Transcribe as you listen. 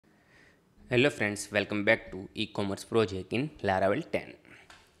Hello friends, welcome back to e-commerce project in Laravel 10.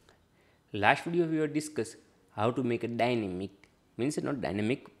 Last video we have discussed how to make a dynamic, means not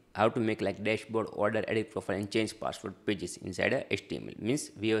dynamic, how to make like dashboard, order, edit profile and change password pages inside a HTML.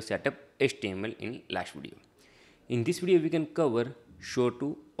 Means we have set up HTML in last video. In this video we can cover show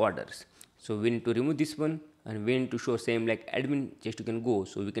to orders. So we need to remove this one and we need to show same like admin just you can go.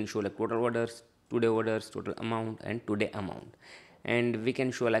 So we can show like total orders, today orders, total amount and today amount. And we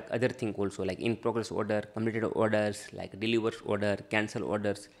can show like other thing also like in progress order, completed orders, like delivered order, cancel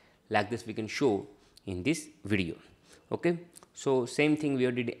orders. Like this we can show in this video. Okay, so same thing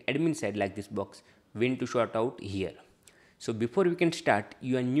we did admin side like this box we need to sort out here. So before we can start,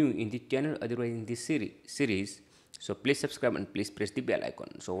 you are new in the channel, otherwise in this series, so please subscribe and please press the bell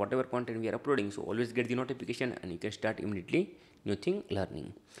icon. So whatever content we are uploading, so always get the notification and you can start immediately new thing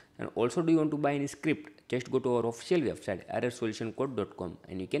learning. And also, do you want to buy any script? Just go to our official website errorsolutioncode.com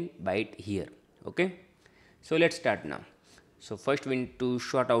and you can buy it here. Okay, so let's start now. So first we need to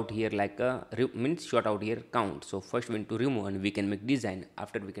sort out here like a means sort out here count. So first we need to remove and we can make design.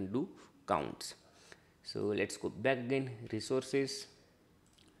 After we can do counts. So let's go back again, resources,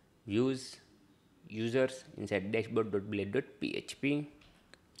 views, users, inside dashboard.blade.php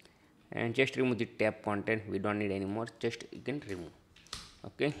and just remove the tab content. We don't need anymore, just you can remove.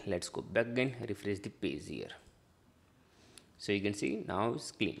 Okay, let's go back again, refresh the page here. So you can see now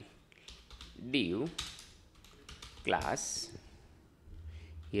it's clean. Div class,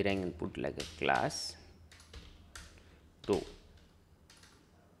 here I can put like a class to.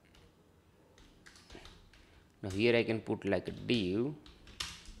 Now here I can put like a div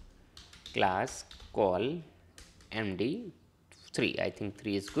class call md3. I think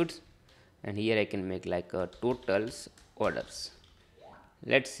 3 is good. And here I can make like a totals orders.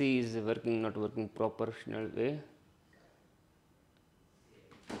 Let's see is working not working proportional way.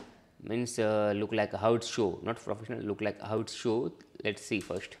 Means look like how it show, not professional, look like how it show. Let's see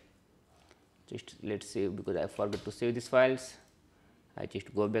first. Just let's save because I forgot to save these files. I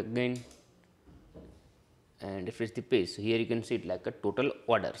just go back again and refresh the page. So here you can see it like a total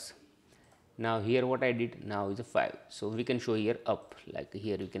orders. Now here what I did now is a 5. So we can show here up, like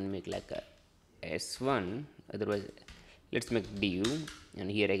here you can make like a s1, otherwise let's make div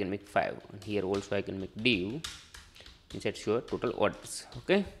and here I can make 5 and here also I can make div inside show total orders.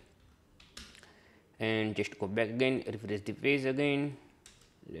 Okay, and just go back again, refresh the page again.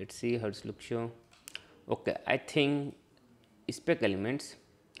 Let's see how it's look show. Okay, I think spec elements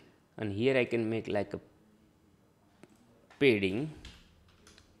and here I can make like a padding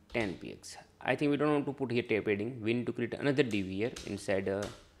 10 px. I think we don't want to put here padding, we need to create another div here inside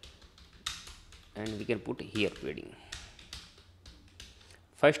and we can put here padding.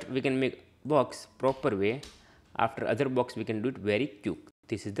 First we can make box proper way, after other box we can do it very quick.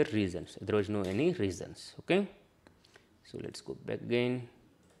 This is the reasons, otherwise no any reasons. Okay, so let's go back again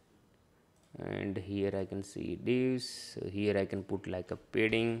and here I can see divs. So here I can put like a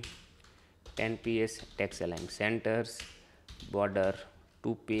padding 10 ps, text align centers, border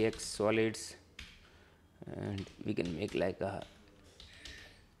 2 px solids, and we can make like a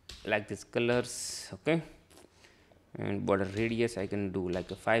like this colors. Okay, and border radius I can do like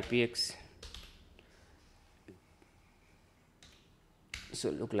a 5 px.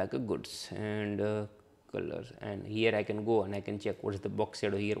 So look like a goods and colors, and here I can go and I can check what is the box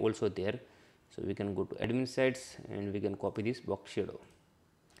shadow here also there. So we can go to admin sites and we can copy this box shadow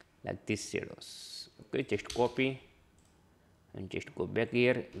like these shadows. Okay, just copy and just go back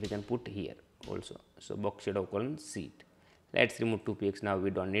here, we can put here also. So box shadow colon seed. Let's remove 2 px, now we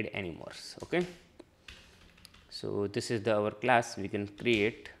don't need anymore. Okay, so this is the our class. We can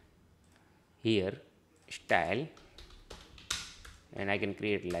create here style and I can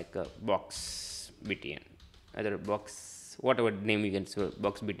create like a box btn, other box whatever name you can say,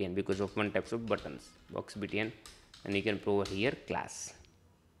 box btn, because of one types of buttons, box btn, and you can provide here class.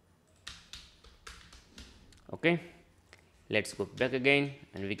 Okay, let's go back again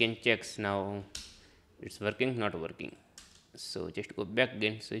and we can check now it's working not working. So just go back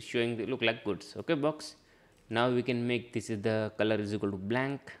again, so it's showing the look like goods. Okay, box. Now we can make this is the color is equal to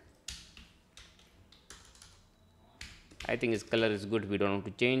blank. I think its color is good, we don't want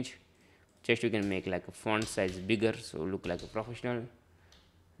to change. Just you can make like a font size bigger, so look like a professional,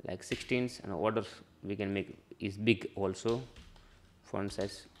 like 16s, and order we can make is big also, font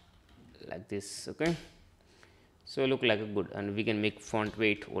size like this. Okay, so look like a good, and we can make font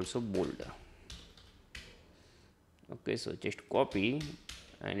weight also bold. Okay, so just copy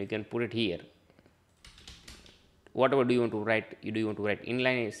and you can put it here. Whatever do you want to write, do you want to write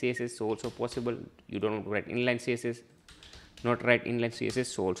inline css, so also possible. You don't want to write inline css, not write inline css,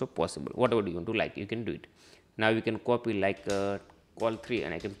 so also possible. Whatever you want to like, you can do it. Now we can copy like call 3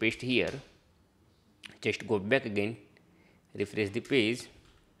 and I can paste here. Just go back again, refresh the page,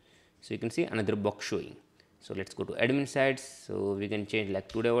 so you can see another box showing. So let's go to admin sites. So we can change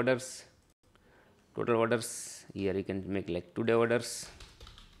like today orders, total orders. Here you can make like today orders.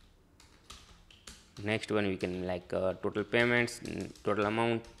 Next one we can like total payments, total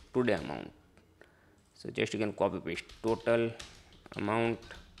amount, today amount. So just you can copy paste total amount,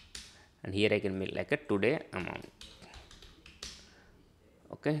 and here I can make like a today amount.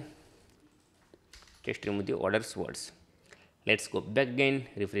 Okay, just remove the orders words. Let's go back again,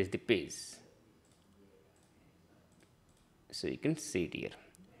 refresh the page, so you can see it here.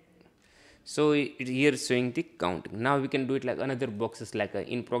 So here is showing the counting. Now we can do it like another boxes like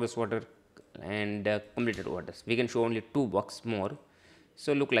in progress order and completed orders. We can show only 2 box more,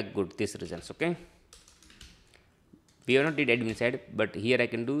 so look like good these results. Okay, we have not did admin side, but here I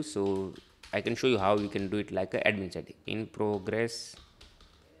can do, so I can show you how we can do it like a admin side. In progress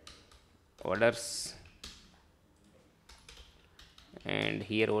orders, and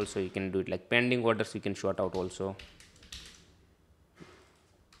here also you can do it like pending orders, you can sort out also.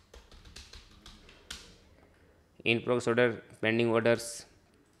 In progress order, pending orders,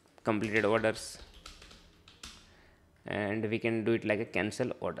 completed orders, and we can do it like a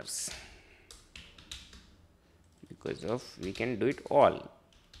cancel orders, because of we can do it all.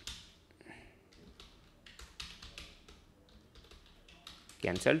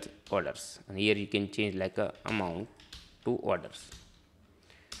 Cancelled orders, and here you can change like a amount to orders.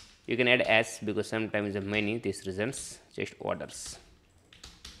 You can add as, because sometimes the many these reasons just orders.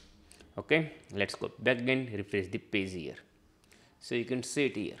 Okay, let's go back again, refresh the page here, so you can see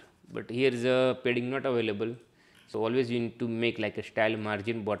it here, but here is a padding not available. So always you need to make like a style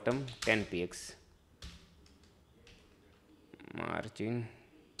margin bottom 10 px, margin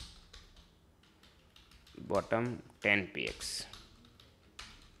bottom 10 px.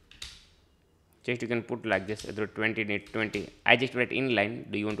 Just you can put like this, either 20 20. I just write inline.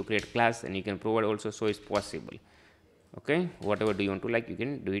 Do you want to create class, and you can provide also, so it's possible. Okay, whatever do you want to like, you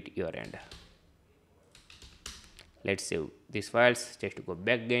can do it your end. Let's save these files. Just to go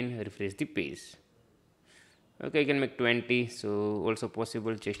back again, refresh the page. Okay, you can make 20, so also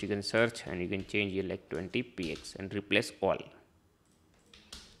possible. Just you can search and you can change here like 20 px and replace all.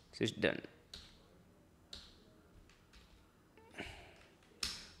 So it's done.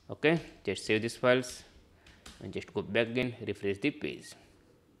 Okay, just save these files and just go back again, refresh the page.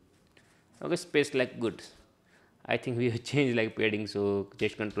 Okay, space like good. I think we have changed like padding, so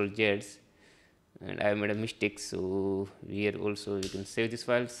just control Z, and I made a mistake, so here also you can save these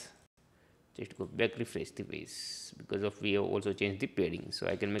files. Just go back, refresh the page, because of we have also changed the padding, so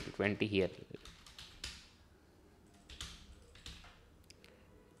I can make 20 here.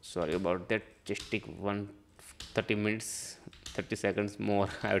 Sorry about that, just take 30 minutes 30 seconds more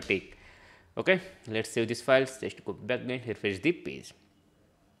I will take. Okay, let's save these files. Just go back again, refresh the page.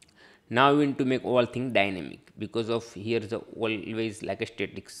 Now we need to make all thing dynamic, because of here is always like a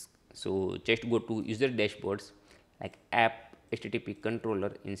statics. So just go to user dashboards, like app http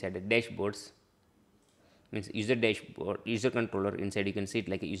controller, inside the dashboards, means user dashboard, user controller, inside you can see it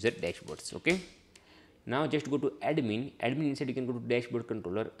like a user dashboards. Okay, now just go to admin inside you can go to dashboard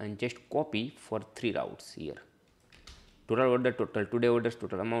controller and just copy for 3 routes here: total order, total today orders,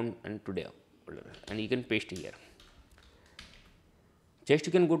 total amount, and today order, and you can paste here. Just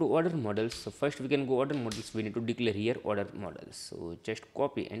you can go to order models. So first we can go order models, we need to declare here order models, so just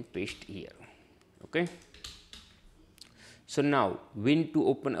copy and paste here. Okay, so now we need to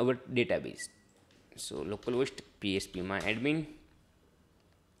open our database. So localhost php my admin,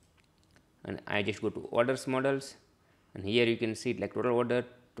 and I just go to orders models, and here you can see it like total order,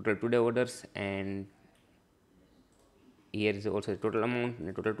 total today orders, and here is also total amount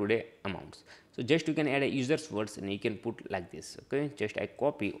and total today amounts. So just you can add a users words and you can put like this. Okay, just I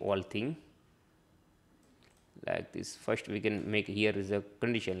copy all thing like this. First we can make here is a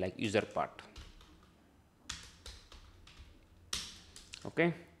condition like user part.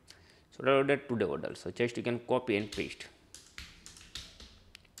 Okay, so order today order, so just you can copy and paste,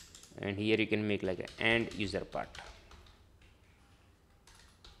 and here you can make like a and user part,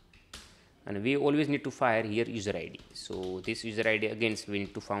 and we always need to fire here user id. So this user id again we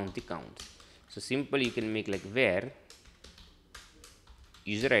need to found the count. So simple you can make like where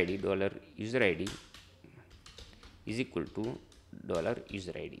user id dollar user id is equal to dollar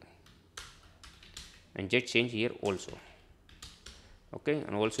user id, and just change here also. Okay,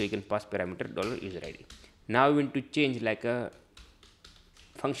 and also you can pass parameter dollar user id. Now we need to change like a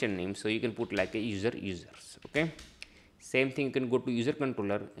function name, so you can put like a users. Okay, Same thing, you can go to user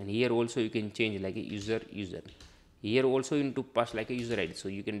controller, and here also you can change like a user. Here also you need to pass like a user id, so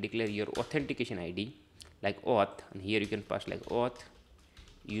you can declare your authentication id like auth, and here you can pass like auth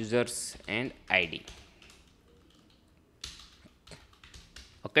users and id.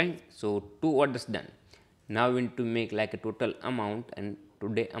 Okay, so 2 orders done. Now we need to make like a total amount and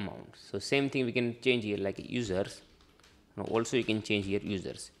today amount. So same thing we can change here like users. Now also you can change here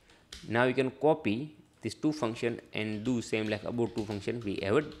users. Now you can copy these two function and do same like about two function we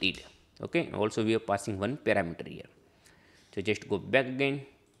ever did. Okay, and also we are passing one parameter here. So just go back again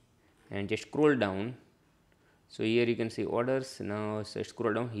and just scroll down. So here you can see orders. Now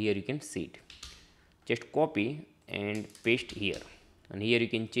scroll down, here you can see it. Just copy and paste here, and here you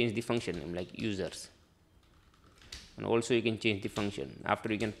can change the function name like users, and also you can change the function.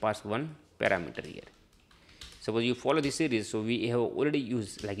 After you can pass one parameter here. Suppose you follow this series, so we have already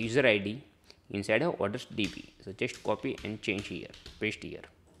used like user id inside of orders db. So just copy and change here, paste here.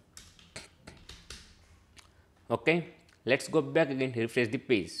 Okay, let's go back again, refresh the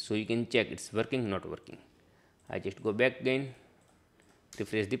page, so you can check it's working, not working. I just go back again,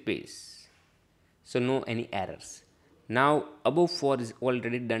 refresh the page, so no any errors. Now above 4 is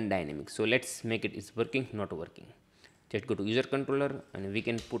already done dynamic, so let's make it is working, not working. Just go to user controller, and we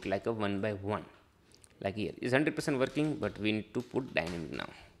can put like a 1 by 1, like here is 100% working, but we need to put dynamic now.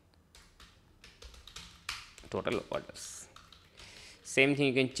 Total orders, same thing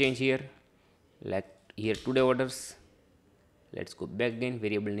you can change here, like here today orders. Let's go back again,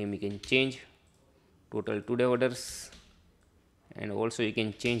 variable name you can change total today orders, and also you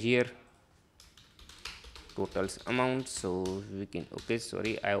can change here totals amount. So we can, okay,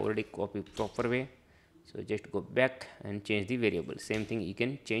 sorry, I already copied proper way, so just go back and change the variable. Same thing you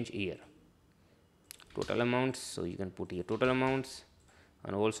can change here total amounts, so you can put here total amounts,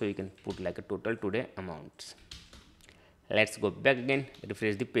 and also you can put like a total today amounts. Let's go back again,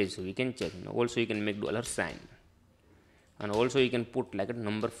 refresh the page, so we can check. Now also you can make $sign, and also you can put like a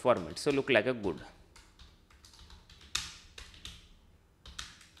number format, so look like a good.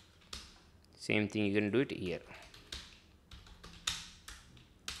 Same thing you can do it here.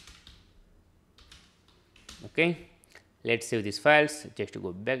 Okay, let's save these files. Just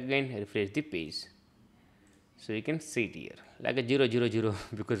go back again, refresh the page, so you can see it here like a 000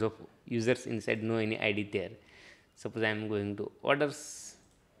 because of users inside, no any id there. Suppose I am going to orders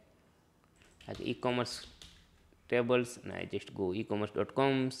like e-commerce tables, and I just go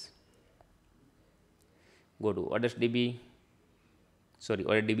ecommerce.coms, go to orders db, sorry,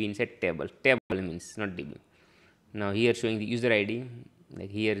 order db inside table means not db. Now here showing the user id, like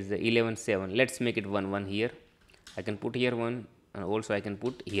here is the 11.7. Let's make it 1.1 here. I can put here 1, and also I can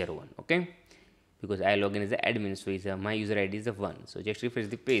put here 1. Okay, because I log in as the admin, so is my user id is a 1. So just refresh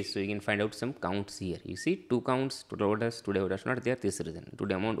the page, so you can find out some counts here. You see 2 counts, total orders, today orders not there, this reason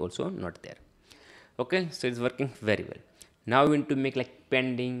today amount also not there. Okay, so it's working very well. Now we need to make like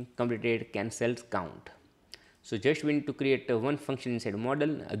pending, completed, cancelled count. So just we need to create one function inside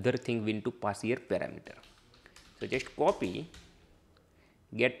model. Other thing we need to pass here parameter. So just copy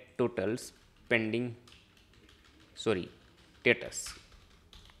get totals pending, sorry, status,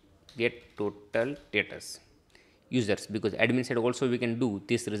 get total status users, because admin side also we can do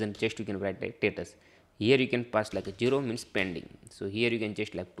this reason. Just you can write like status. Here you can pass like a 0 means pending, so here you can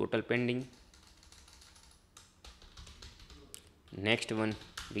just like total pending. Next one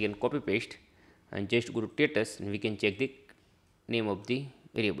we can copy paste and just go to status, and we can check the name of the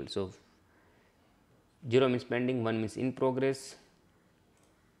variable. So 0 means pending, 1 means in progress,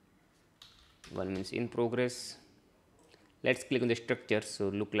 1 means in progress. Let's click on the structure, so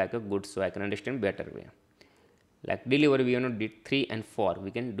look like a good, so I can understand better way. Like deliver we have not did 3 and 4,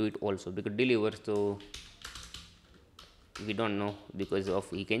 we can do it also, because deliver, so we don't know, because of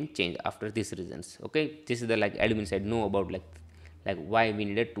we can change after these reasons. Okay, this is the like admin side know about like why we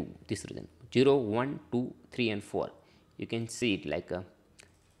needed to this reason. 0 1 2 3 and 4, you can see it like a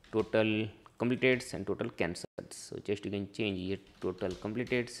total completeds and total cancelled. So just you can change here total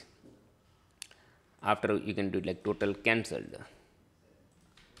completeds. After you can do it like total cancelled,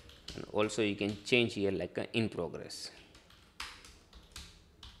 and also you can change here like a in progress.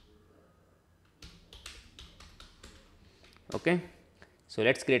 Okay, so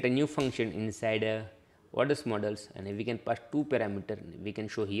let's create a new function inside orders models, and we can pass 2 parameter. We can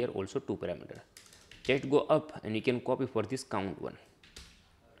show here also 2 parameter. Just go up and you can copy for this count one,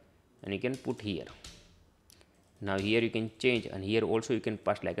 and you can put here. Now here you can change, and here also you can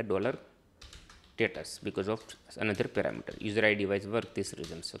pass like a dollar status, because of another parameter user id wise work this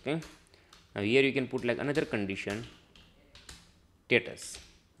reasons. Okay, now here you can put like another condition status,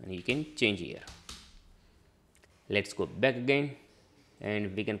 and you can change here. Let's go back again,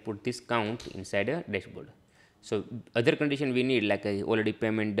 and we can put this count inside a dashboard. So other condition we need, like already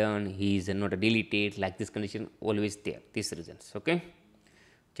payment done, he is not deleted, like this condition always there, these reasons. Okay,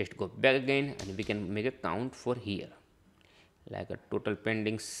 just go back again and we can make a count for here, like a total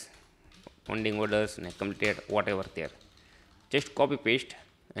pending orders and completed, whatever there. Just copy paste,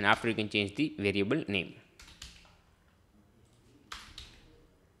 and after you can change the variable name.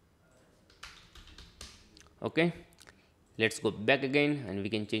 Okay, let's go back again and we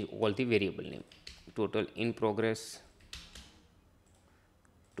can change all the variable name: total in progress,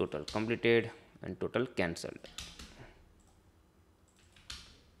 total completed, and total cancelled.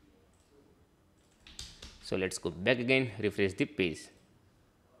 So let's go back again, refresh the page.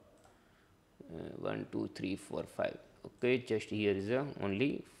 1 2 3 4 5. Okay, just here is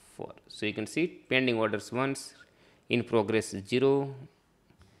only 4. So you can see pending orders once, in progress 0,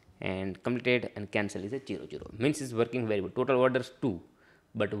 and completed and cancel is a 0 0. Means it's working very well. Total orders 2,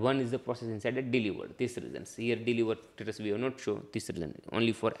 but 1 is the process inside a delivered. This reasons here delivered status we have not show. This reason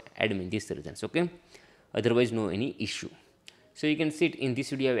only for admin. This reasons. Okay, otherwise no any issue. So you can see it in this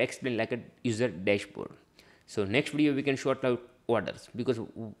video I have explained like a user dashboard. So next video we can sort out orders, because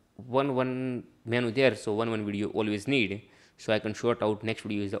one menu there, so one video always need. So I can sort out next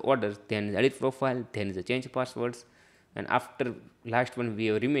video is the orders, then edit profile, then is the change passwords, and after last one we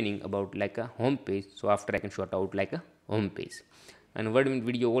have remaining about like a home page. So after I can sort out like a home page, and one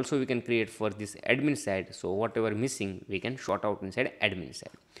video also we can create for this admin side. So whatever missing we can sort out inside admin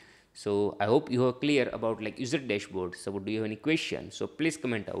side. So I hope you are clear about like user dashboard. So do you have any questions? So please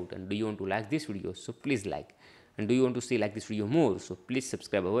comment out, and do you want to like this video? So please like, and do you want to see like this video more? So please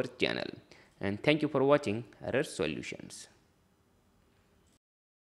subscribe our channel, and thank you for watching Error Solutions.